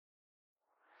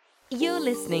You're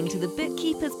listening to the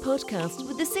Bookkeepers Podcast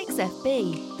with the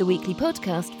 6FB, the weekly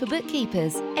podcast for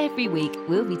bookkeepers. Every week,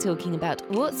 we'll be talking about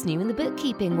what's new in the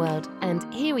bookkeeping world. And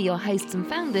here are your hosts and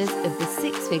founders of the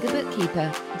Six Figure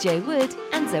Bookkeeper, Jo Wood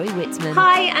and Zoe Whitman.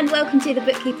 Hi, and welcome to the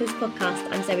Bookkeepers Podcast.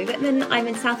 I'm Zoe Whitman. I'm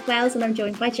in South Wales and I'm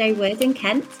joined by Jo Wood in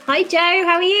Kent. Hi, Jo.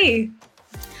 How are you?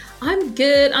 I'm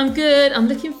good. I'm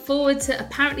looking forward to,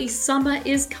 apparently summer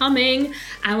is coming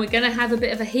and we're going to have a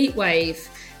bit of a heat wave.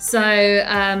 So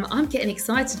I'm getting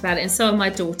excited about it, and so are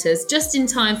my daughters, just in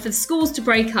time for the schools to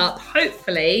break up,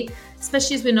 hopefully,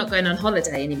 especially as we're not going on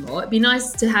holiday anymore. It'd be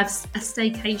nice to have a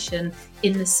staycation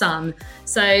in the sun.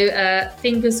 So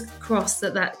fingers crossed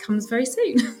that comes very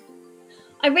soon.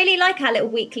 I really like our little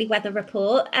weekly weather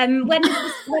report. When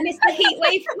is the heat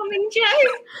wave coming,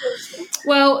 Jo?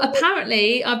 Well,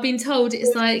 apparently I've been told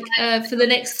it's like for the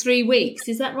next 3 weeks.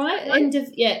 Is that right? End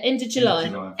of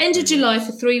July. End of July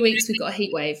for 3 weeks we've got a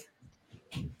heat wave.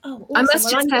 Oh, awesome. I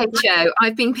must just say, Jo,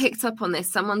 I've been picked up on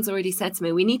this. Someone's already said to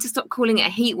me, we need to stop calling it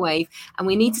a heat wave and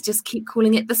we need to just keep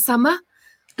calling it the summer.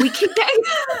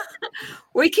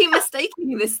 We keep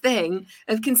mistaking this thing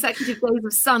of consecutive days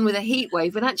of sun with a heat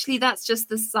wave, but actually that's just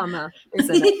the summer,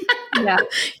 isn't it? Yeah.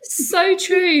 So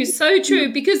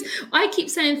true. Because I keep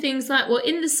saying things like, well,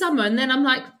 in the summer, and then I'm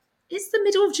like, it's the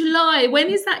middle of July. When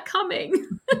is that coming?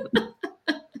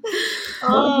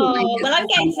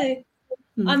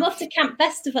 I'm off to Camp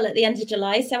Festival at the end of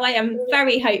July, so I am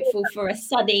very hopeful for a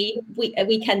sunny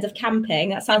weekend of camping.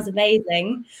 That sounds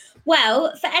amazing.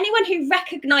 Well, for anyone who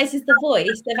recognises the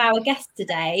voice of our guest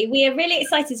today, we are really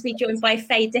excited to be joined by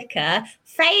Faye Dicker.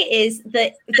 Faye is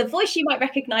the voice you might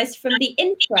recognise from the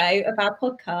intro of our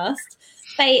podcast.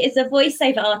 Faye is a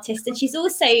voiceover artist, and she's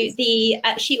also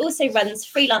she also runs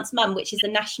Freelance Mum, which is a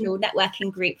national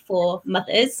networking group for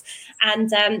mothers.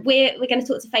 And we're going to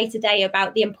talk to Faye today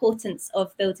about the importance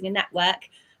of building a network.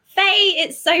 Faye,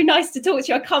 it's so nice to talk to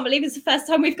you. I can't believe it's the first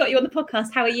time we've got you on the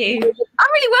podcast. How are you? I'm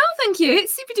really well, thank you.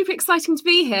 It's super duper exciting to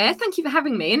be here. Thank you for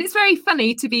having me. And it's very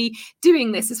funny to be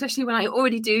doing this, especially when I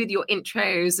already do your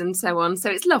intros and so on. So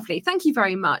it's lovely. Thank you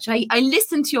very much. I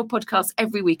listen to your podcast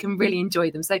every week and really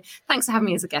enjoy them. So thanks for having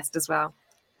me as a guest as well.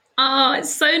 Oh,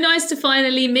 it's so nice to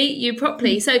finally meet you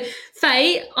properly. So,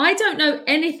 Faye, I don't know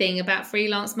anything about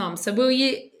Freelance Mum. So will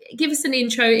you give us an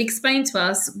intro, explain to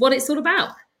us what it's all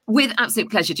about? With absolute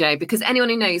pleasure, Jo, because anyone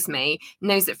who knows me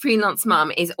knows that Freelance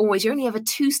Mum is always, you're only ever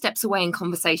 2 steps away in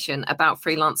conversation about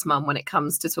Freelance Mum when it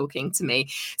comes to talking to me.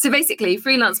 So basically,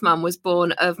 Freelance Mum was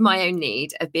born of my own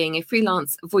need of being a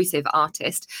freelance voiceover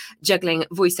artist, juggling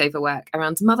voiceover work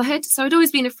around motherhood. So I'd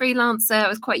always been a freelancer. I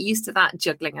was quite used to that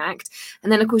juggling act.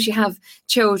 And then, of course, you have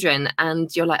children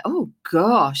and you're like, oh,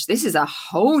 gosh, this is a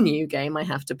whole new game I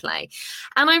have to play.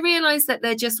 And I realised that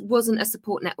there just wasn't a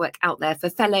support network out there for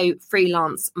fellow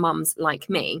freelance mums like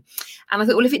me. And I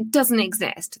thought, well, if it doesn't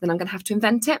exist, then I'm going to have to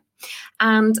invent it.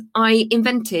 And I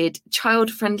invented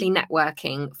child-friendly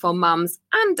networking for mums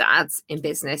and dads in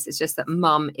business. It's just that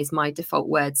mum is my default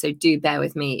word. So do bear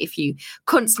with me if you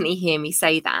constantly hear me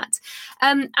say that.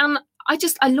 And I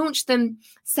launched them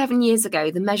 7 years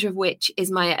ago, the measure of which is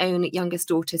my own youngest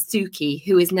daughter, Suki,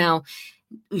 who is now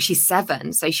she's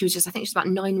 7. So she was I think she's about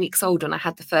 9 weeks old when I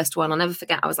had the first one. I'll never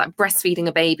forget. I was like breastfeeding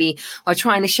a baby while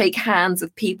trying to shake hands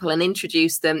with people and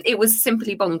introduce them. It was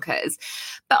simply bonkers.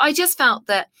 But I just felt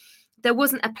that there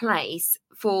wasn't a place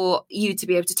for you to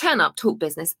be able to turn up, talk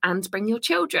business and bring your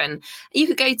children. You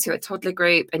could go to a toddler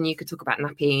group and you could talk about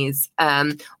nappies,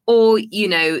 or,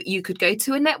 you could go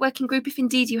to a networking group if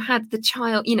indeed you had the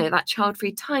child, that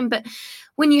child-free time. But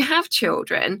when you have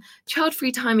children,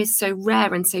 child-free time is so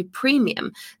rare and so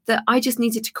premium that I just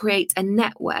needed to create a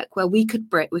network where we'd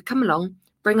come along,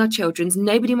 bring our children's.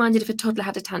 Nobody minded if a toddler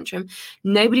had a tantrum.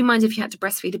 Nobody minded if you had to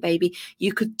breastfeed a baby.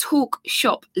 You could talk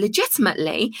shop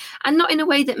legitimately and not in a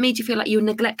way that made you feel like you were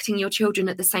neglecting your children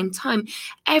at the same time.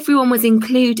 Everyone was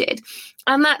included.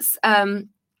 And that's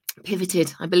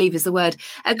pivoted, I believe is the word,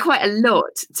 quite a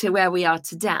lot to where we are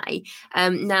today.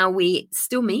 Now we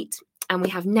still meet. And we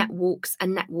have net walks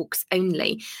and net walks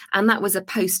only. And that was a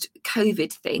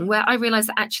post-COVID thing where I realised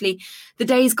that actually the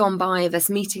days gone by of us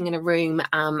meeting in a room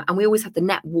and we always had the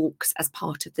net walks as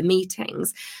part of the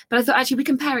meetings. But I thought actually we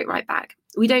can pare it right back.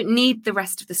 We don't need the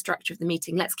rest of the structure of the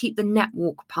meeting. Let's keep the net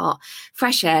walk part.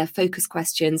 Fresh air, focus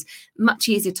questions, much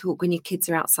easier to talk when your kids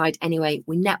are outside anyway.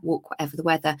 We net walk whatever the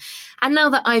weather. And now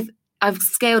that I've I've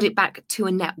scaled it back to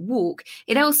a net walk.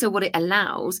 It also, what it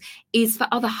allows is for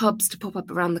other hubs to pop up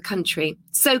around the country.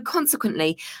 So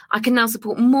consequently, I can now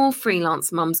support more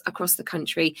freelance mums across the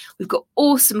country. We've got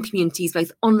awesome communities,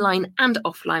 both online and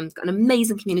offline. We've got an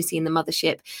amazing community in the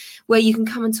mothership where you can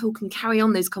come and talk and carry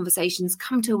on those conversations,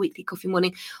 come to a weekly coffee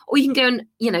morning, or you can go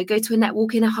and, go to a net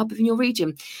walk in a hub in your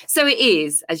region. So it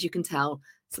is, as you can tell,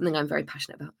 something I'm very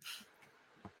passionate about.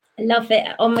 I love it.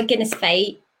 Oh my goodness,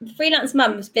 Faye. Freelance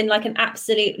mum has been like an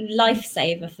absolute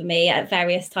lifesaver for me at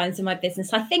various times in my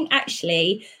business. I think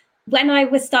actually when I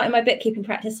was starting my bookkeeping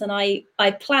practice, and I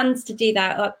planned to do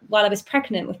that while I was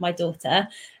pregnant with my daughter,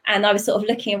 and I was sort of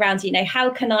looking around, how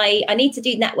can I need to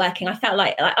do networking. I felt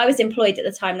like I was employed at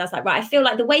the time, and I was like, right, I feel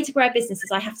like the way to grow a business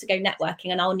is I have to go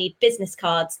networking, and I'll need business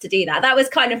cards to do that. That was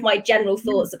kind of my general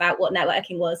thoughts about what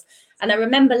networking was. And I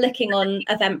remember looking on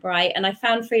Eventbrite, and I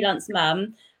found Freelance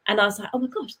Mum. And I was like, oh my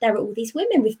gosh, there are all these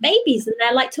women with babies and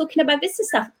they're like talking about business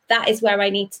stuff. That is where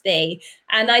I need to be.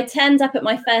 And I turned up at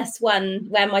my first one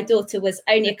where my daughter was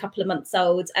only a couple of months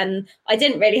old and I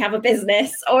didn't really have a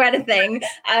business or anything.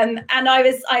 And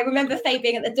I remember Faye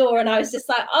being at the door and I was just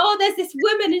like, oh, there's this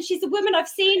woman and she's a woman I've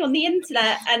seen on the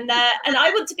internet and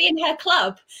I want to be in her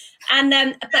club.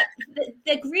 And but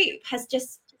the group has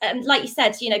just, like you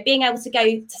said, being able to go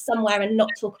to somewhere and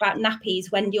not talk about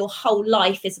nappies when your whole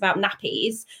life is about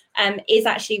nappies is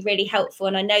actually really helpful.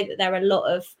 And I know that there are a lot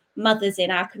of mothers in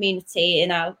our community,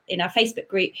 in our Facebook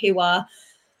group, who are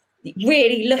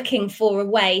really looking for a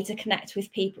way to connect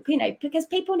with people, because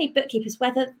people need bookkeepers,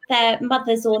 whether they're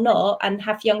mothers or not, and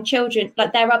have young children.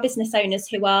 Like there are business owners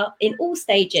who are in all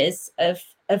stages of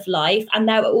life, and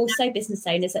there are also business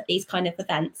owners at these kind of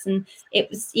events. And it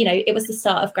was the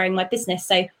start of growing my business.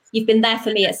 So you've been there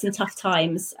for me at some tough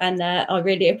times, and I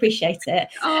really appreciate it.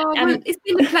 Oh, well, it's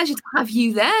been a pleasure to have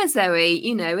you there,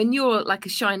 Zoe, and you're like a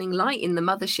shining light in the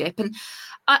mothership. And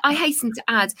I hasten to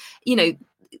add,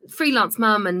 Freelance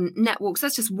Mum and networks,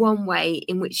 that's just one way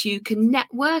in which you can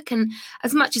network. And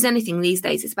as much as anything these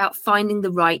days, it's about finding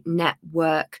the right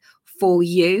network for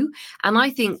you. And I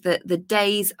think that the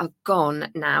days are gone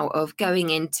now of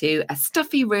going into a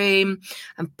stuffy room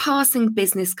and passing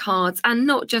business cards, and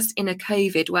not just in a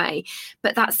COVID way,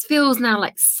 but that feels now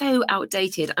like so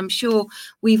outdated. I'm sure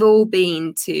we've all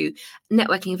been to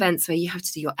networking events where you have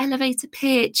to do your elevator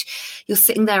pitch, you're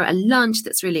sitting there at a lunch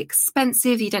that's really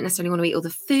expensive, you don't necessarily want to eat all the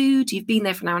food, you've been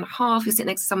there for an hour and a half, you're sitting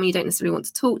next to someone you don't necessarily want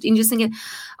to talk to, and you're just thinking,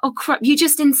 oh crap, you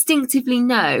just instinctively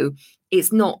know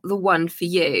it's not the one for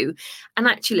you. And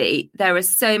actually, there are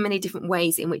so many different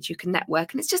ways in which you can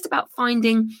network. And it's just about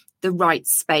finding the right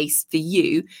space for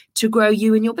you to grow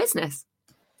you and your business.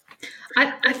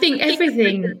 I think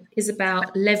everything is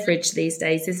about leverage these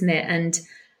days, isn't it? And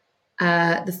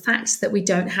the fact that we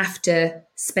don't have to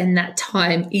spend that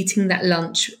time eating that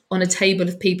lunch on a table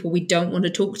of people we don't want to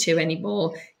talk to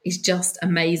anymore is just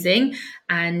amazing.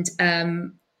 And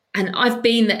I've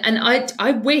been there, and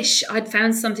I wish I'd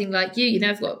found something like you.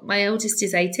 I've got, my eldest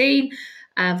is 18.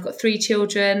 I've got 3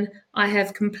 children. I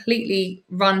have completely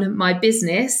run my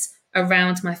business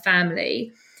around my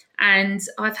family, and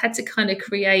I've had to kind of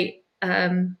create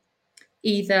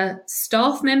either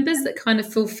staff members that kind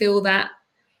of fulfill that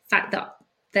fact that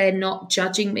they're not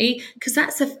judging me, because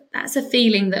that's a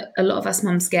feeling that a lot of us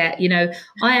mums get.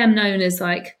 I am known as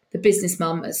like the business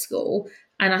mum at school.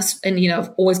 And I've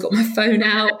always got my phone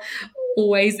out,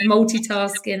 always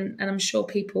multitasking, and I'm sure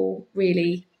people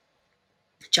really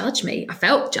judge me. I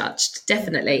felt judged,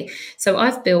 definitely. So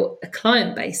I've built a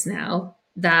client base now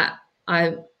that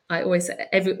I always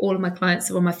say all of my clients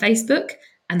are on my Facebook,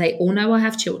 and they all know I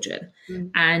have children.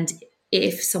 And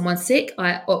if someone's sick,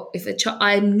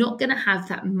 I'm not going to have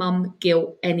that mum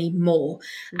guilt anymore.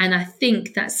 And I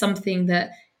think that's something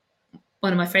that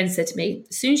one of my friends said to me: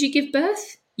 as soon as you give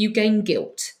birth, you gain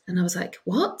guilt. And I was like,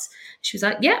 what? She was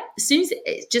like, yeah, as soon as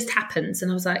it just happens.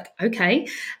 And I was like, okay.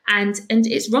 And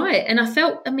it's right. And I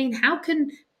felt, how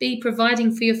can be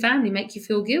providing for your family make you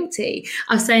feel guilty?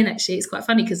 I was saying, actually, it's quite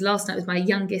funny because last night with my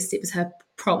youngest, it was her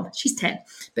prom. She's 10,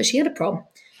 but she had a prom.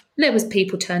 And there was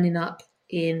people turning up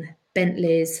in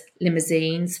Bentleys,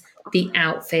 limousines, the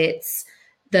outfits,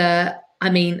 I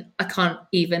can't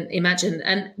even imagine.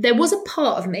 And there was a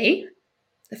part of me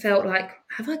I felt like,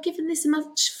 have I given this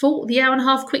much thought? The hour and a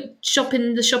half quick shop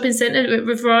in the shopping centre at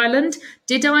River Island.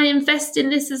 Did I invest in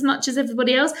this as much as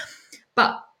everybody else?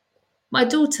 But my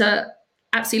daughter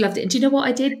absolutely loved it. And do you know what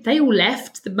I did? They all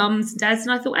left, the mums and dads,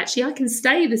 and I thought, actually, I can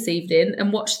stay this evening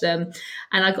and watch them.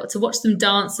 And I got to watch them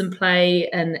dance and play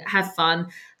and have fun.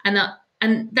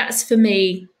 And that's, for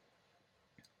me,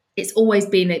 it's always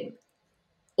been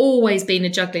a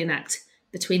juggling act.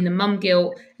 between the mum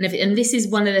guilt and everything. And this is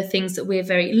one of the things that we're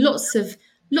lots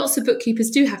of bookkeepers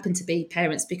do happen to be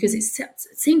parents, because it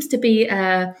seems to be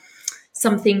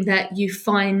something that you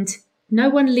find no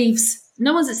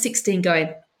one's at 16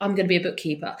 going, I'm going to be a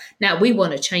bookkeeper. Now, we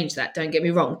want to change that, don't get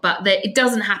me wrong, but it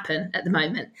doesn't happen at the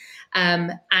moment.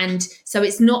 And so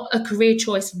it's not a career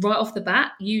choice right off the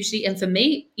bat, usually. And for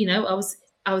me,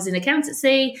 I was in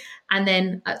accountancy, and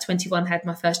then at 21 had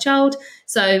my first child.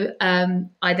 So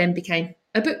I then became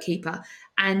a bookkeeper.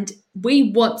 And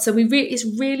it's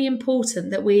really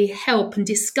important that we help and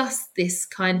discuss this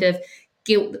kind of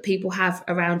guilt that people have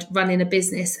around running a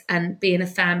business and being a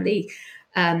family.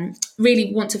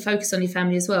 Really want to focus on your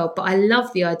family as well. But I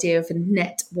love the idea of a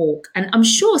net walk. And I'm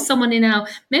sure someone in our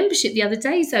membership the other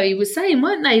day, Zoe, was saying,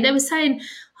 weren't they? They were saying,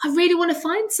 I really want to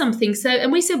find something.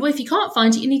 And we said, well, if you can't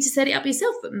find it, you need to set it up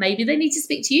yourself. But maybe they need to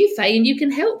speak to you, Faye, and you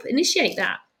can help initiate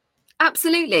that.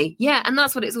 Absolutely. Yeah. And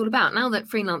that's what it's all about. Now that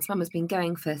Freelance Mum has been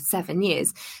going for 7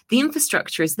 years, the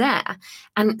infrastructure is there.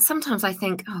 And sometimes I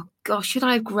think, oh gosh, should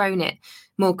I have grown it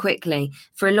more quickly?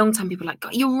 For a long time, people are like,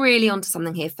 God, you're really onto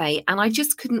something here, Faye. And I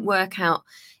just couldn't work out.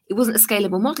 It wasn't a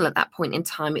scalable model at that point in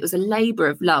time. It was a labor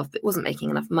of love, but it wasn't making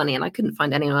enough money. And I couldn't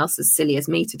find anyone else as silly as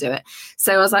me to do it.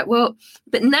 So I was like, well,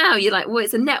 but now you're like, well,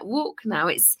 it's a net walk now.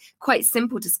 It's quite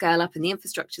simple to scale up and the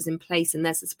infrastructure's in place and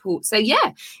there's the support. So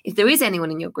yeah, if there is anyone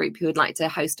in your group who would like to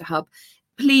host a hub,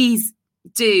 please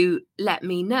do let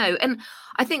me know. And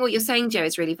I think what you're saying, Jo,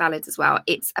 is really valid as well.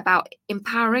 It's about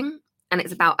empowering. And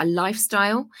it's about a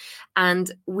lifestyle. And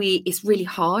it's really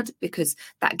hard because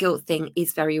that guilt thing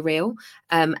is very real.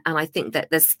 And I think that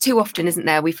there's too often, isn't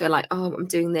there? We feel like, oh, I'm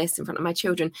doing this in front of my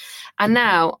children. And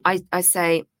now I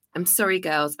say, I'm sorry,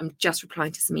 girls, I'm just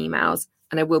replying to some emails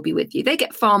and I will be with you. They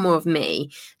get far more of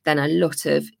me than a lot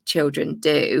of children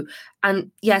do. And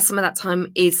yeah, some of that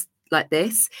time is like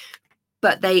this,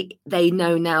 but they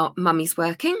know now mummy's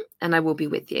working and I will be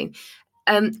with you.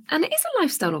 And it is a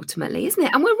lifestyle ultimately, isn't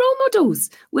it? And we're role models.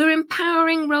 We're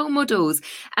empowering role models.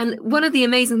 And one of the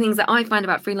amazing things that I find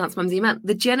about Freelance Mums,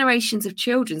 the generations of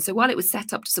children. So while it was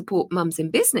set up to support mums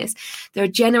in business, there are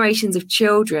generations of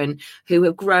children who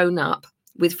have grown up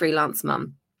with Freelance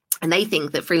Mum. And they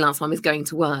think that Freelance Mum is going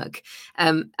to work.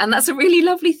 And that's a really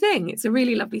lovely thing. It's a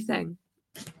really lovely thing.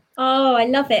 Oh, I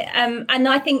love it. And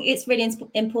I think it's really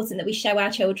important that we show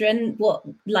our children what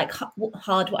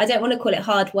hard. I don't want to call it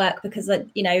hard work because,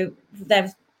 it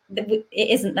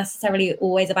isn't necessarily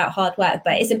always about hard work,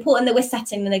 but it's important that we're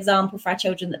setting an example for our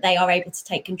children that they are able to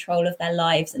take control of their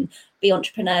lives and be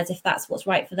entrepreneurs if that's what's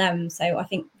right for them. So I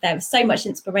think there's so much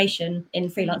inspiration in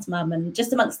Freelance Mum and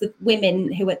just amongst the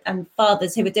women and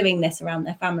fathers who are doing this around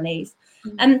their families.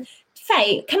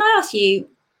 Faye, can I ask you,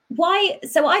 why?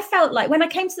 So I felt like when I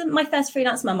came to my first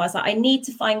Freelance Mum, I was like, I need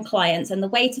to find clients. And the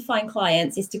way to find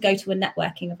clients is to go to a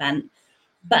networking event.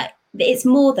 But it's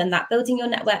more than that. Building your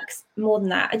networks more than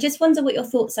that. I just wonder what your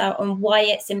thoughts are on why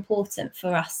it's important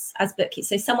for us as bookkeepers.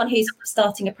 So someone who's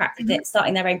starting a practice,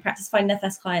 starting their own practice, finding their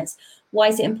first clients, why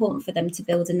is it important for them to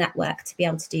build a network to be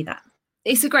able to do that?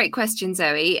 It's a great question,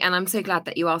 Zoe, and I'm so glad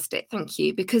that you asked it. Thank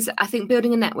you, because I think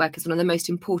building a network is one of the most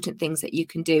important things that you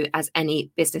can do as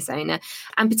any business owner,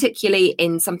 and particularly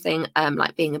in something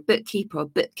like being a bookkeeper or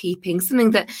bookkeeping, something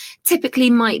that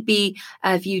typically might be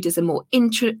viewed as a more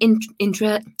inverted. What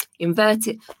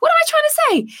am I trying to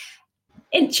say?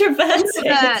 Introverted.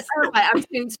 Oh, I'm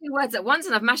doing 2 words at once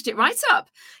and I've mashed it right up.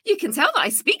 You can tell that I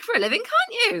speak for a living,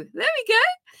 can't you? There we go.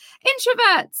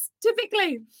 Introverts,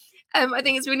 typically. I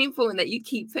think it's really important that you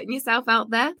keep putting yourself out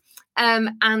there.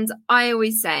 And I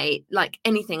always say, like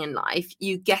anything in life,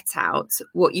 you get out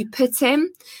what you put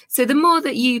in. So the more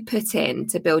that you put in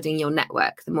to building your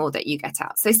network, the more that you get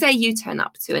out. So say you turn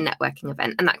up to a networking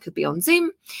event, and that could be on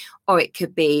Zoom, or it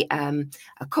could be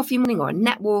a coffee morning or a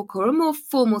net walk or a more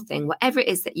formal thing, whatever it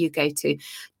is that you go to.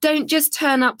 Don't just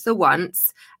turn up the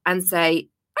once and say,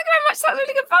 thank you very much, that's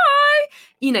really good, bye.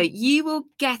 You will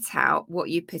get out what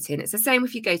you put in. It's the same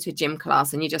if you go to a gym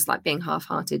class and you're just like being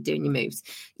half-hearted doing your moves.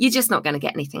 You're just not going to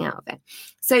get anything out of it.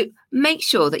 So make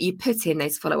sure that you put in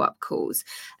those follow-up calls.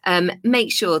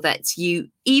 Make sure that you,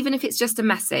 even if it's just a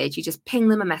message, you just ping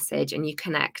them a message and you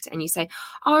connect and you say,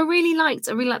 oh, I really liked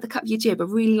the cut of your jib. I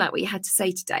really like what you had to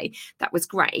say today. That was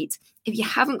great. If you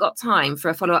haven't got time for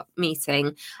a follow-up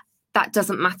meeting, that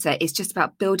doesn't matter. It's just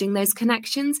about building those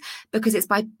connections, because it's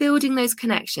by building those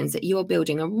connections that you're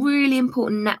building a really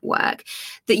important network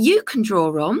that you can draw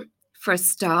on for a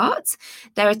start.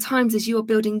 There are times as you're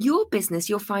building your business,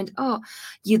 you'll find,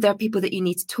 there are people that you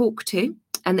need to talk to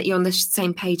and that you're on the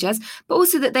same page as, but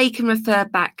also that they can refer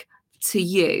back to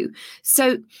you.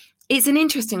 So it's an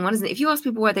interesting one, isn't it? If you ask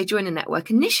people why they join a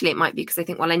network, initially it might be because they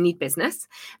think, well, I need business.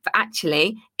 But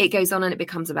actually, it goes on and it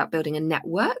becomes about building a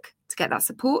network to get that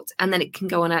support. And then it can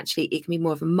go on, actually, it can be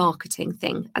more of a marketing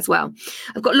thing as well.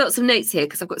 I've got lots of notes here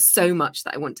because I've got so much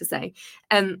that I want to say.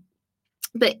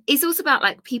 But it's also about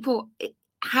like people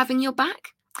having your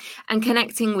back and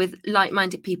connecting with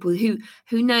like-minded people who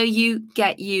know you,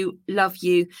 get you, love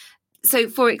you. So,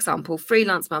 for example,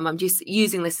 freelance mum, I'm just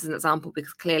using this as an example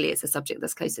because clearly it's a subject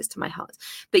that's closest to my heart.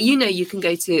 But you know, you can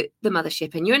go to the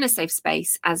mothership and you're in a safe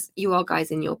space, as you are guys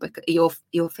in your book, your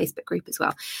Facebook group as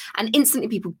well. And instantly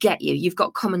people get you. You've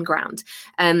got common ground.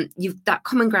 That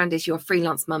common ground is your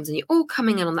freelance mums, and you're all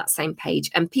coming in on that same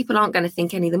page. And people aren't going to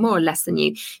think any the more or less than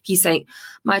you if you say,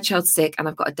 my child's sick and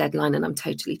I've got a deadline and I'm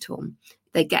totally torn.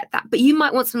 They get that. But you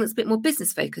might want something that's a bit more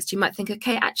business focused. You might think,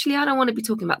 okay, actually, I don't want to be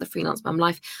talking about the freelance mum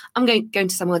life. I'm going to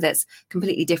somewhere that's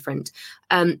completely different.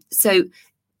 So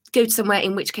go to somewhere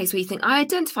in which case where you think, I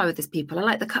identify with these people. I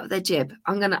like the cut of their jib.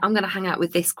 I'm gonna hang out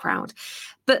with this crowd.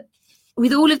 But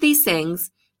with all of these things,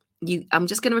 I'm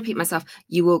just going to repeat myself.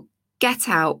 You will get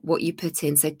out what you put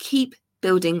in. So keep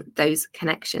building those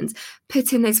connections.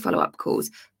 Put in those follow-up calls.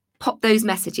 Pop those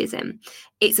messages in.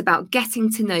 It's about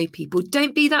getting to know people.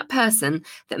 Don't be that person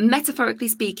that, metaphorically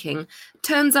speaking,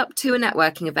 turns up to a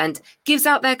networking event, gives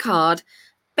out their card,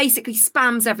 basically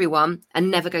spams everyone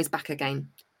and never goes back again.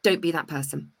 Don't be that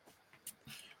person.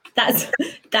 That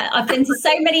I've been to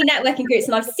so many networking groups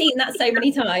and I've seen that so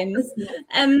many times.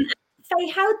 Faye,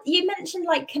 how you mentioned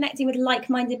like connecting with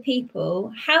like-minded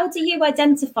people. How do you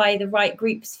identify the right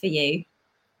groups for you?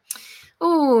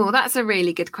 Oh, that's a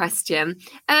really good question.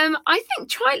 I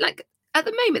think at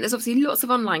the moment, there's obviously lots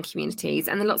of online communities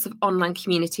and lots of online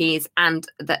communities, and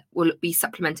that will be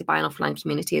supplemented by an offline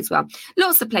community as well.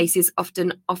 Lots of places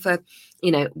often offer,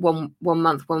 1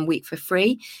 month, 1 week for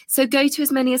free. So go to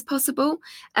as many as possible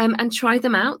and try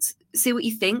them out. See what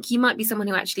you think. You might be someone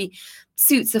who actually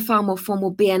suits a far more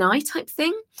formal BNI type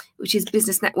thing, which is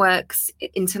Business Networks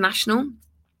International.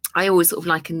 I always sort of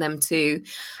liken them to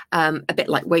a bit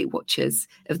like Weight Watchers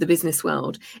of the business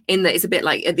world, in that it's a bit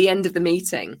like at the end of the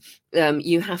meeting,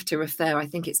 you have to refer. I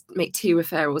think it's make 2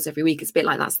 referrals every week. It's a bit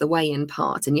like that's the weigh-in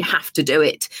part, and you have to do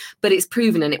it, but it's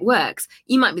proven and it works.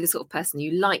 You might be the sort of person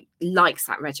who likes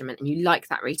that regimen and you like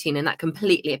that routine, and that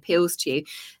completely appeals to you.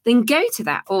 Then go to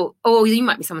that, or you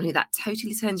might be someone who that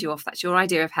totally turns you off. That's your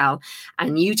idea of hell,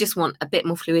 and you just want a bit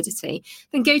more fluidity.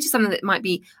 Then go to something that might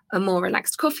be a more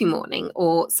relaxed coffee morning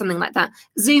or something like that.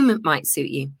 Zoom might suit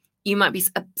you. You might be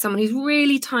someone who's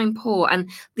really time poor, and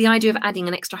the idea of adding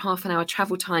an extra half an hour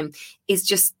travel time is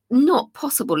just not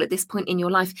possible at this point in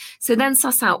your life. So then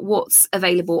suss out what's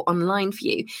available online for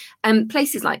you.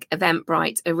 Places like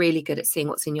Eventbrite are really good at seeing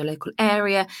what's in your local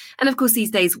area. And of course,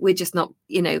 these days, we're just not,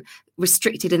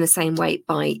 restricted in the same way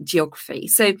by geography.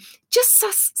 So just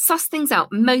suss things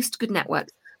out. Most good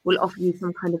networks will offer you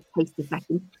some kind of taste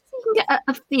session, so you can get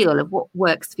a feel of what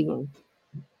works for you.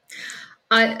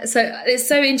 So it's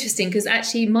so interesting because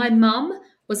actually my mum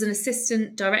was an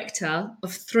assistant director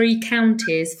of 3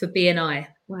 counties for BNI.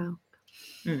 Wow.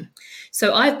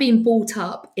 So I've been brought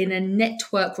up in a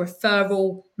network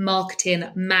referral marketing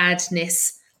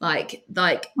madness, like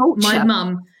my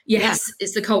mum. Yes,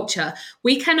 It's the culture.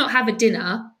 We cannot have a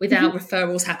dinner without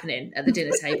referrals happening at the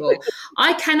dinner table.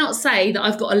 I cannot say that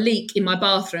I've got a leak in my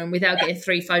bathroom without getting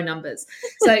 3 phone numbers.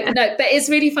 So no, but it's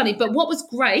really funny. But what was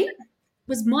great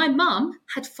was my mum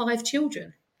had 5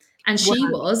 children and she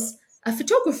was a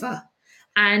photographer.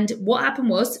 And what happened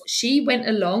was she went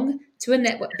along to a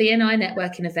BNI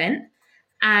networking event,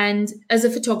 and as a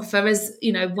photographer, as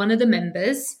one of the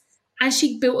members, and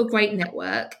she built a great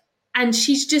network, and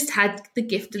she's just had the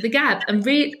gift of the gab, and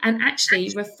actually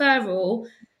referral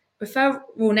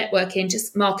networking,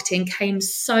 just marketing, came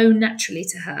so naturally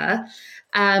to her.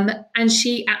 And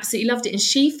she absolutely loved it, and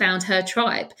she found her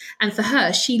tribe. And for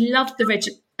her, she loved the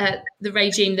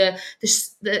regime,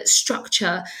 the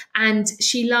structure, and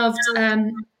she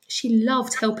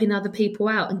loved helping other people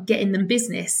out and getting them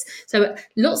business. So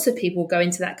lots of people go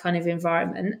into that kind of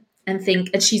environment and think,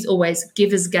 and she's always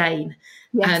givers gain.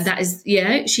 Yes. And that is,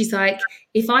 she's like,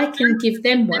 if I can give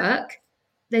them work,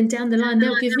 then down the line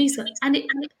they'll give me some, and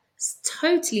it's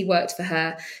totally worked for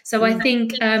her. So I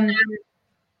think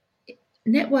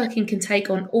networking can take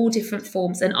on all different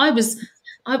forms, and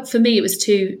for me it was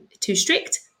too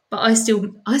strict, but I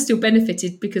still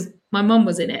benefited because my mum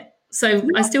was in it, so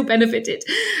I still benefited.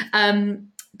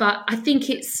 But I think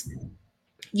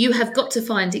you have got to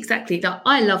find exactly that.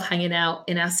 I love hanging out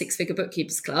in our 6-figure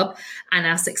bookkeepers club and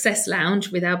our success lounge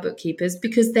with our bookkeepers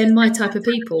because they're my type of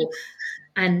people.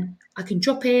 and I can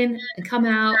drop in and come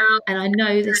out, and I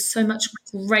know there's so much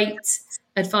great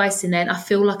advice in there, and I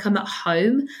feel like I'm at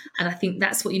home. And I think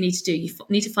that's what you need to do. You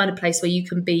need to find a place where you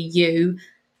can be you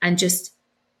and just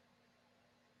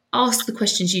ask the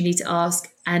questions you need to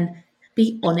ask and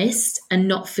be honest and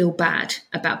not feel bad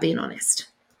about being honest.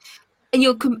 And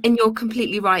you're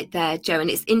completely right there, Jo. And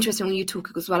it's interesting when you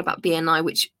talk as well about BNI,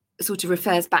 which sort of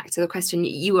refers back to the question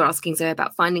you were asking, Zoe,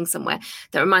 about finding somewhere.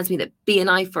 That reminds me that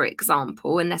BNI, for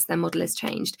example, unless their model has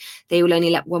changed, they will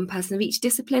only let one person of each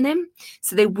discipline in.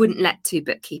 So they wouldn't let two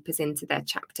bookkeepers into their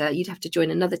chapter. You'd have to join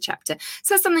another chapter.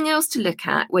 So that's something else to look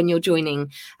at when you're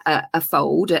joining a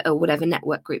fold or whatever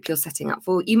network group you're setting up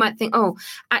for. You might think, oh,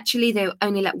 actually, they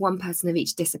only let one person of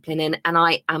each discipline in, and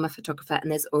I am a photographer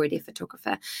and there's already a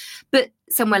photographer. But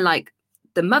somewhere like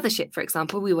the Mothership, for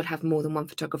example, we would have more than one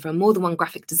photographer and more than one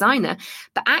graphic designer.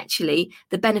 But actually,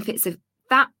 the benefits of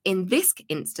that in this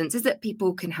instance is that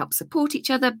people can help support each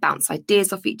other, bounce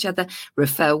ideas off each other,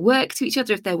 refer work to each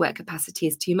other if their work capacity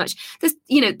is too much.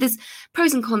 There's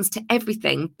pros and cons to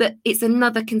everything, but it's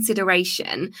another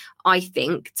consideration, I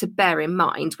think, to bear in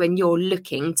mind when you're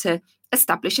looking to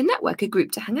establish a network, a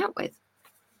group to hang out with.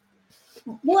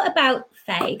 What about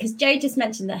Faye? Because Jo just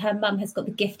mentioned that her mum has got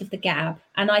the gift of the gab,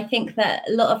 and I think that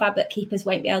a lot of our bookkeepers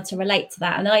won't be able to relate to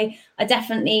that. And I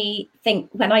definitely think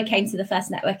when I came to the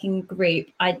first networking group,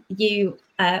 I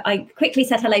quickly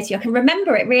said hello to you. I can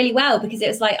remember it really well because it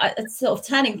was like a sort of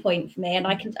turning point for me, and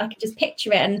I could just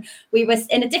picture it. And we were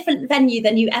in a different venue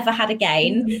than you ever had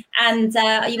again. And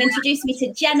you introduced me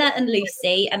to Jenna and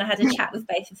Lucy, and I had a chat with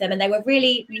both of them, and they were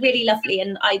really, really lovely,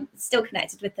 and I'm still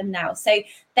connected with them now. So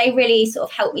they really sort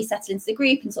of helped me settle into the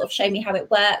group and sort of show me how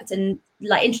it worked, and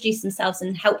like introduce themselves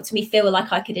and helped me feel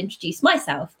like I could introduce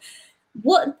myself.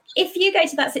 What if you go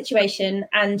to that situation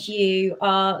and you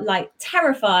are like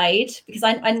terrified? Because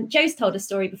I Jo's told a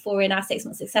story before in our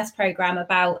 6-month success program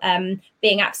about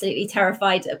being absolutely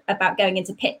terrified about going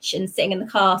into pitch and sitting in the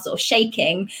car sort of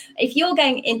shaking. If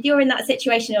you're in that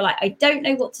situation, you're like, I don't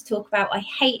know what to talk about. I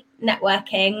hate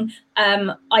networking.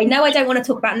 I know I don't want to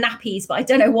talk about nappies, but I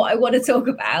don't know what I want to talk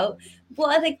about.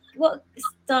 What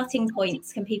starting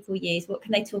points can people use? What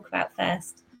can they talk about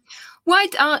first?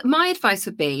 My advice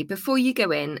would be, before you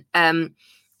go in,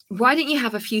 why don't you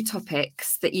have a few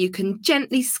topics that you can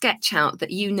gently sketch out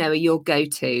that you know are your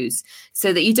go-tos,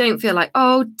 so that you don't feel like,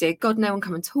 oh dear God, no one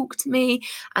come and talk to me.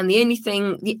 And the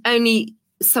only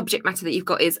subject matter that you've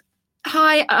got is,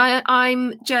 hi,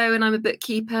 I'm Jo and I'm a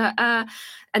bookkeeper.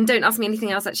 And don't ask me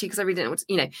anything else, actually, because I really don't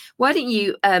know what why don't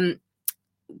you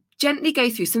gently go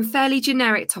through some fairly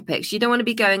generic topics. You don't want to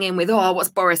be going in with, oh, what's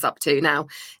Boris up to now?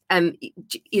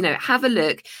 Have a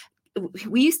look.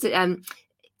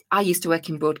 I used to work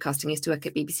in broadcasting, used to work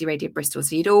at BBC Radio Bristol.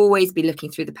 So you'd always be looking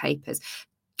through the papers.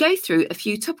 Go through a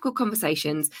few topical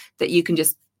conversations that you can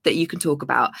talk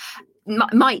about.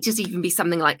 Might just even be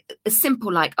something like as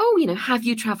simple like, oh, have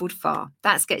you travelled far?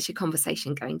 That gets your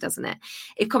conversation going, doesn't it?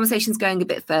 If conversation's going a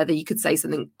bit further, you could say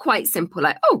something quite simple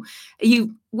like, oh, are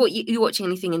you watching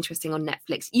anything interesting on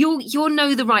Netflix? You'll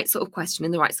know the right sort of question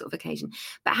and the right sort of occasion.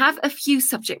 But have a few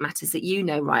subject matters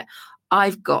that right,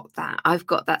 I've got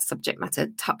that subject matter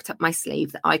tucked up my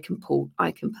sleeve that I can pull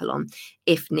on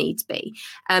if needs be.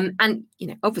 And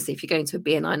obviously if you're going to a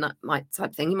BNI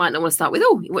type thing, you might not want to start with,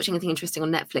 oh, you're watching anything interesting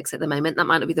on Netflix at the moment. That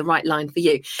might not be the right line for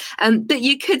you. But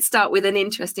you could start with an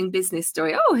interesting business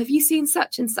story. Oh, have you seen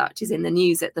such and such is in the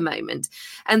news at the moment?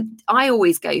 And I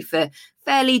always go for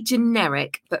fairly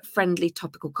generic but friendly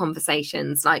topical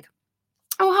conversations like,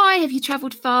 oh, hi, have you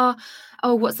travelled far?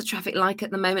 Oh, what's the traffic like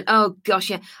at the moment? Oh, gosh,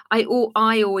 yeah.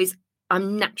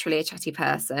 I'm naturally a chatty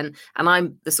person, and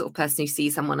I'm the sort of person who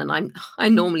sees someone and I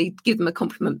normally give them a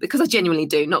compliment because I genuinely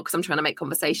do, not because I'm trying to make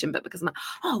conversation, but because I'm like,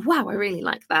 oh, wow, I really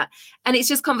like that. And it's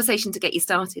just conversation to get you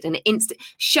started, and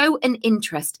show an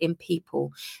interest in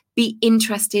people. Be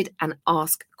interested and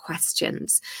ask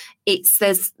questions. It's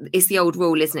the old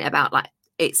rule, isn't it, about like,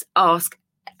 it's ask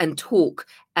and talk.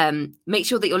 Make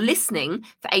sure that you're listening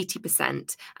for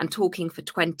 80% and talking for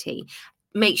 20%.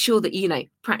 Make sure that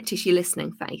practice your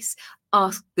listening face.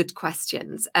 Ask good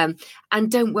questions, and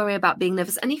don't worry about being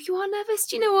nervous. And if you are nervous,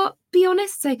 do you know what? Be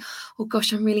honest. Say, oh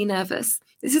gosh, I'm really nervous.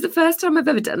 This is the first time I've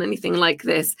ever done anything like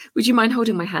this. Would you mind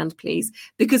holding my hand, please?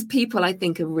 Because people, I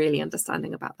think, are really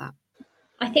understanding about that.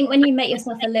 I think when you make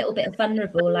yourself a little bit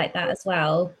vulnerable like that as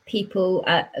well, people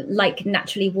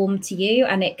naturally warm to you,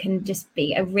 and it can just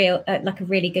be a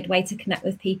really good way to connect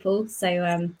with people. So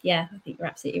I think you're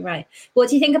absolutely right. What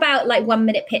do you think about like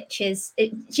 1-minute pitches?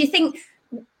 Do you think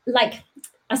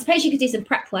I suppose you could do some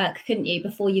prep work, couldn't you,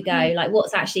 before you go? Like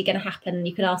what's actually going to happen?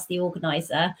 You could ask the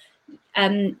organizer.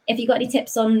 If you've got any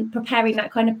tips on preparing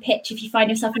that kind of pitch if you find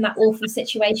yourself in that awful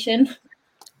situation.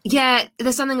 Yeah,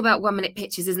 there's something about 1 minute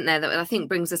pitches, isn't there, that I think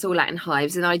brings us all out in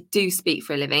hives. And I do speak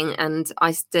for a living, and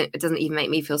it doesn't even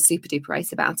make me feel super duper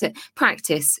ace about it.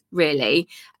 Practice, really.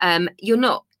 You're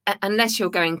not, unless you're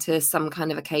going to some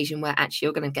kind of occasion where actually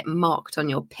you're going to get marked on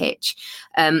your pitch.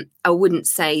 I wouldn't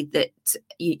say that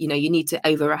you need to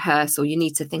over rehearse or you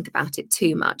need to think about it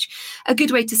too much. A good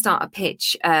way to start a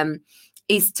pitch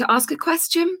is to ask a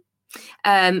question.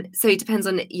 So it depends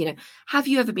on, have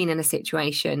you ever been in a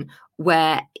situation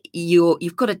where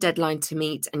you've got a deadline to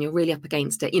meet and you're really up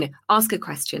against it? Ask a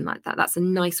question like that. That's a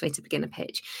nice way to begin a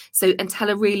pitch. So, and tell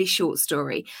a really short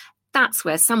story. That's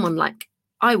where someone like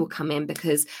I will come in,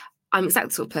 because I'm exactly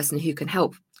the sort of person who can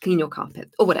help clean your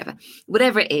carpet or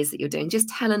whatever it is that you're doing. Just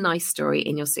tell a nice story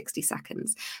in your 60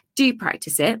 seconds. Do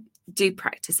practice it.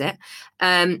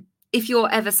 If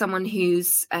you're ever someone who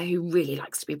really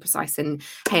likes to be precise, and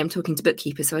hey, I'm talking to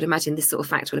bookkeepers, so I'd imagine this sort of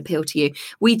fact will appeal to you.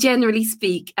 We generally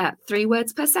speak at 3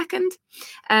 words per second.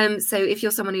 So if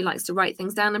you're someone who likes to write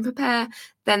things down and prepare,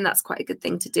 then that's quite a good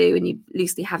thing to do, and you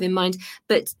loosely have in mind.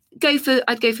 But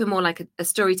I'd go for more like a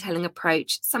storytelling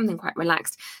approach, something quite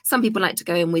relaxed. Some people like to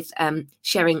go in with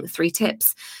sharing 3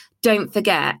 tips. Don't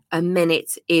forget, a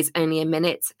minute is only a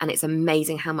minute, and it's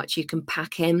amazing how much you can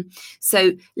pack in.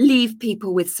 So leave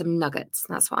people with some nuggets.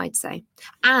 That's what I'd say.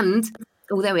 And,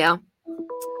 there we are.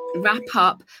 Wrap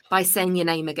up by saying your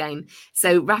name again.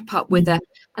 So wrap up with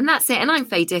and that's it. And I'm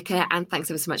Faye Dicker, and thanks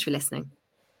ever so much for listening.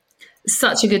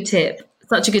 Such a good tip,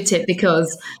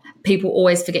 because people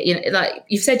always forget, like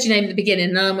you've said your name at the beginning,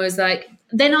 and I'm always like,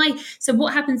 so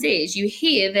what happens is you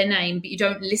hear their name, but you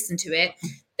don't listen to it.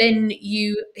 Then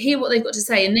you hear what they've got to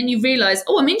say, and then you realise,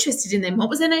 I'm interested in them. What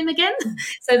was their name again?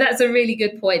 So that's a really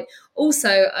good point.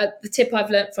 Also, the tip I've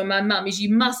learnt from my mum is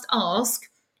you must ask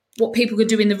what people could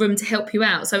do in the room to help you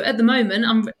out. So at the moment,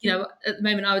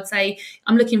 I would say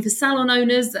I'm looking for salon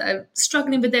owners that are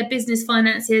struggling with their business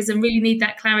finances and really need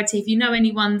that clarity. If you know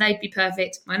anyone, they'd be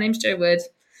perfect. My name's Jo Wood.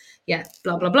 Yeah,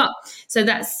 blah, blah, blah. So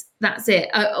that's it.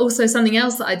 Also, something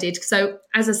else that I did. So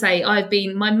as I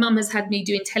say, my mum has had me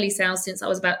doing telesales since I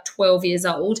was about 12 years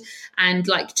old, and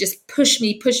like just push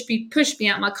me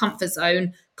out my comfort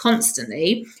zone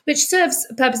constantly, which serves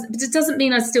a purpose. But it doesn't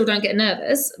mean I still don't get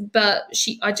nervous, but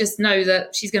I just know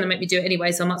that she's going to make me do it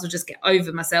anyway. So I might as well just get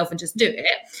over myself and just do it.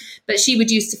 But she would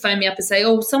used to phone me up and say,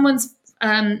 someone's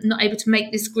not able to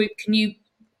make this group. Can you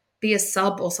be a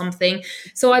sub or something?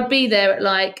 So I'd be there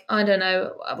at I don't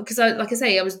know, because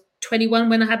I was 21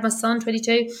 when I had my son,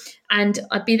 22, and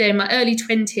I'd be there in my early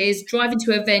 20s, driving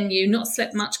to a venue, not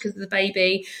slept much because of the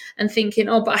baby, and thinking,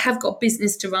 but I have got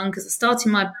business to run, because I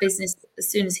started my business as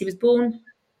soon as he was born,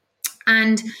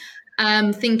 and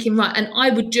thinking, right, and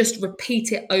I would just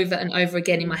repeat it over and over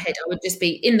again in my head. I would just be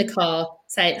in the car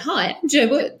saying, hi, I'm Jo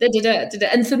Wood, da, da, da, da, da.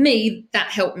 And for me, that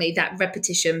helped me, that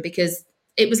repetition, because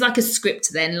it was like a script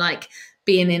then, like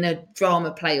being in a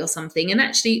drama play or something. And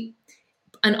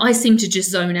I seem to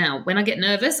just zone out. When I get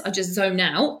nervous, I just zone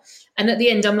out. And at the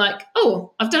end, I'm like,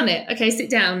 I've done it. Okay, sit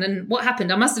down. And what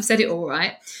happened? I must have said it all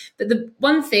right. But the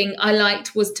one thing I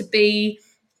liked was to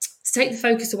take the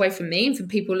focus away from me and from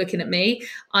people looking at me.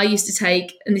 I used to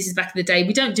take, and this is back in the day,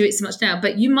 we don't do it so much now,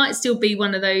 but you might still be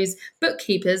one of those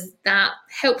bookkeepers that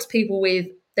helps people with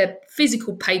their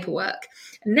physical paperwork.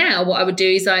 Now what I would do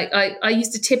is I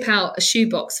used to tip out a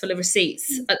shoebox full of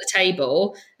receipts at the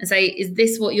table and say, is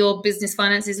this what your business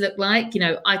finances look like?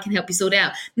 I can help you sort it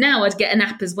out. Now I'd get an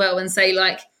app as well and say,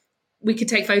 we could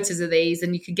take photos of these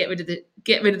and you could get rid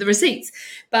of the receipts.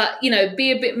 But,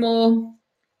 be a bit more,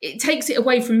 it takes it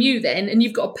away from you then, and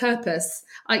you've got a purpose.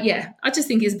 I just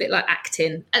think it's a bit like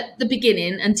acting at the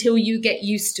beginning until you get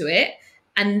used to it.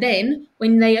 And then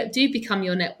when they do become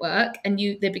your network and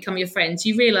they become your friends,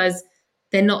 you realise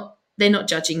they're not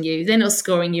judging you. They're not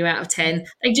scoring you out of 10.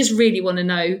 They just really want to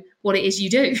know what it is you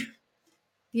do.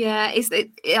 Yeah,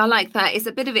 I like that. It's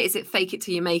a bit of it. Is it fake it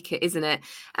till you make it, isn't it?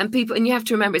 And you have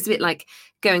to remember, it's a bit like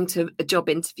going to a job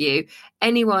interview.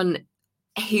 Anyone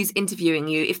who's interviewing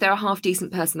you, if they're a half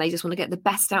decent person, they just want to get the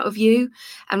best out of you.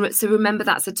 And so remember,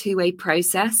 that's a two-way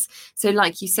process. So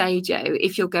like you say, Jo,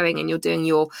 if you're going and you're doing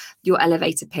your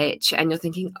elevator pitch and you're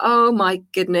thinking, oh my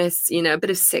goodness, a bit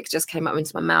of sick just came up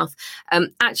into my mouth.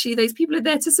 Actually, those people are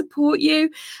there to support you.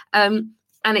 And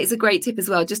it's a great tip as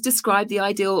well. Just describe the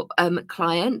ideal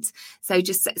client. So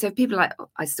if people are like,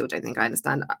 I still don't think I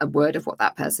understand a word of what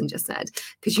that person just said,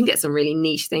 because you can get some really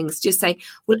niche things. Just say,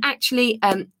 well, actually,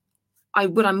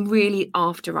 what I'm really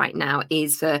after right now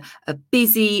is for a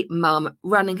busy mum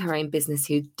running her own business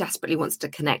who desperately wants to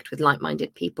connect with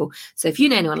like-minded people. So if you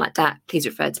know anyone like that, please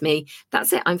refer to me.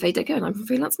 That's it. I'm Faye Dicker and I'm from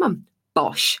Freelance Mum.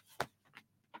 Bosh.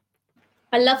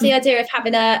 I love the idea of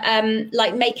having a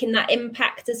like making that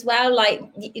impact as well, like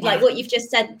what you've just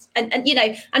said, and you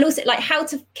know, and also like how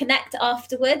to connect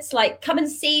afterwards. Like, come and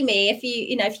see me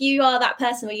if you are that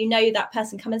person or you know that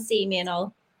person. Come and see me, and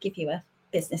I'll give you a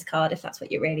business card if that's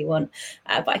what you really want.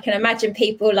 But I can imagine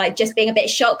people like just being a bit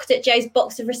shocked at Joe's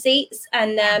box of receipts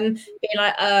and being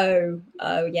like,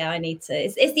 oh yeah, I need to.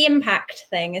 It's the impact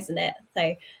thing, isn't it?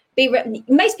 So.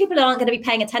 Most people aren't going to be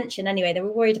paying attention anyway. They're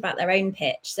worried about their own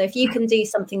pitch. So if you can do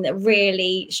something that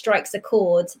really strikes a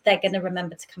chord, they're going to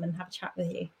remember to come and have a chat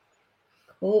with you.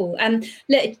 Cool.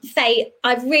 Look, Faye,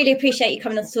 I really appreciate you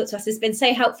coming on to talk to us. It's been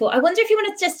so helpful. I wonder if you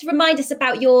want to just remind us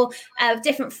about your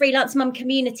different freelance mum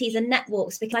communities and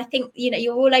networks, because I think, you know,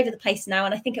 you're all over the place now.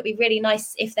 And I think it'd be really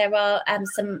nice if there are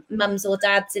some mums or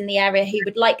dads in the area who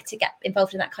would like to get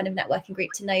involved in that kind of networking group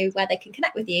to know where they can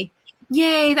connect with you.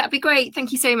 Yay, that'd be great.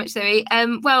 Thank you so much, Zoe.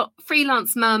 Well,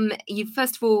 Freelance Mum,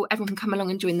 first of all, everyone can come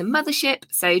along and join the Mothership.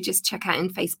 So just check out in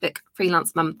Facebook,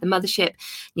 Freelance Mum, the Mothership.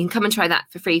 You can come and try that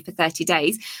for free for 30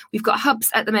 days. We've got hubs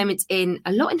at the moment a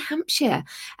lot in Hampshire.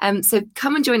 So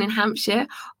come and join in Hampshire.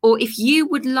 Or if you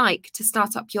would like to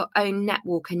start up your own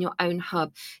network and your own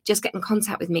hub, just get in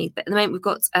contact with me. But at the moment, we've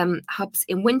got hubs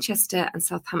in Winchester and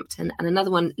Southampton and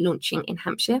another one launching in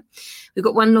Hampshire. We've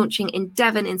got one launching in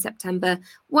Devon in September,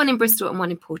 one in Bristol and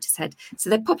one in Portishead. So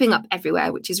they're popping up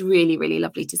everywhere, which is really, really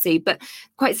lovely to see. But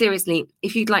quite seriously,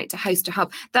 if you'd like to host a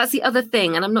hub, that's the other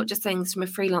thing. And I'm not just saying this from a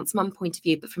freelance mum point of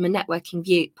view, but from a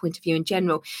networking point of view in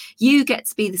general. You get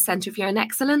to be the centre of your own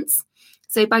excellence.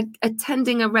 So by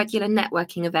attending a regular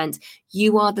networking event,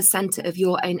 you are the centre of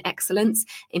your own excellence.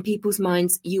 In people's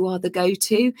minds, you are the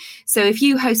go-to. So if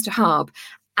you host a hub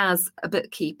as a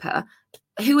bookkeeper,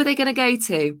 who are they going to go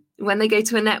to when they go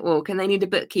to a network and they need a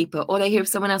bookkeeper, or they hear of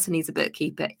someone else who needs a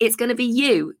bookkeeper? It's going to be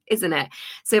you, isn't it?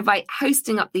 So by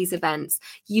hosting up these events,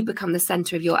 you become the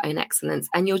centre of your own excellence,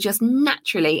 and you're just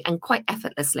naturally and quite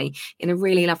effortlessly, in a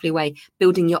really lovely way,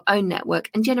 building your own network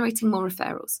and generating more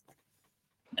referrals.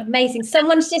 Amazing.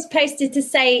 Someone's just posted to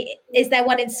say, is there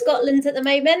one in Scotland at the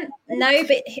moment? No,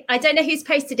 but I don't know who's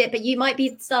posted it, but you might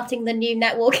be starting the new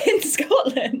network in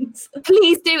Scotland.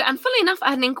 Please do. And funnily enough, I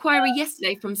had an inquiry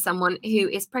yesterday from someone who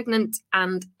is pregnant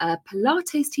and a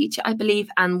Pilates teacher, I believe,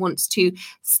 and wants to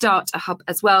start a hub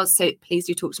as well. So please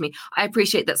do talk to me. I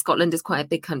appreciate that Scotland is quite a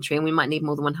big country and we might need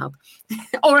more than one hub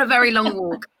or a very long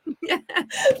walk.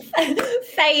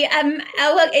 Faye,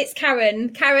 well, it's Karen.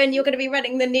 Karen, you're going to be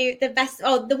running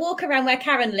the walk around where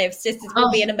Karen lives.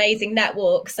 Will be an amazing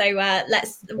network. So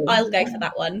I'll go for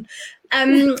that one.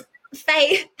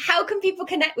 Faye, how can people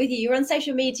connect with you? You're on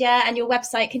social media and your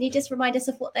website. Can you just remind us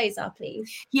of what those are, please?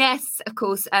 Yes, of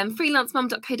course.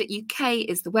 freelancemum.co.uk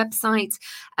is the website.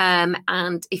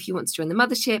 And if you want to join the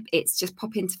Mothership, it's just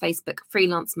pop into Facebook,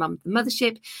 Freelance Mum, the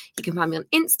Mothership. You can find me on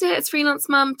Insta as Freelance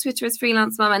Mum, Twitter as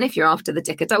Freelance Mum. And if you're after the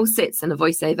Dicker dulcets and a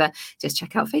voiceover, just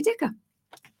check out Faye Dicker.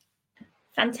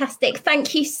 Fantastic.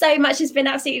 Thank you so much. It's been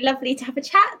absolutely lovely to have a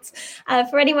chat.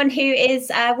 For anyone who is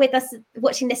with us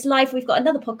watching this live, we've got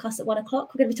another podcast at 1:00. We're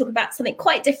going to be talking about something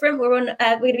quite different. We're going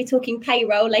to be talking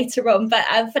payroll later on. But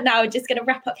for now, we're just going to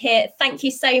wrap up here. Thank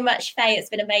you so much, Faye. It's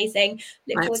been amazing.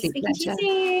 Look forward to speaking to you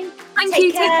soon. Thank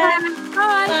you. Take care.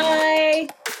 Bye. Bye.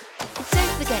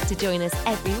 Don't forget to join us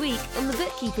every week on the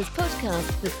Bookkeepers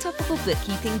Podcast with topical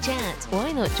bookkeeping chat.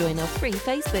 Why not join our free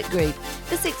Facebook group,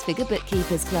 the Six Figure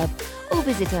Bookkeepers Club, or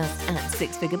visit us at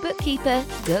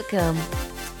sixfigurebookkeeper.com.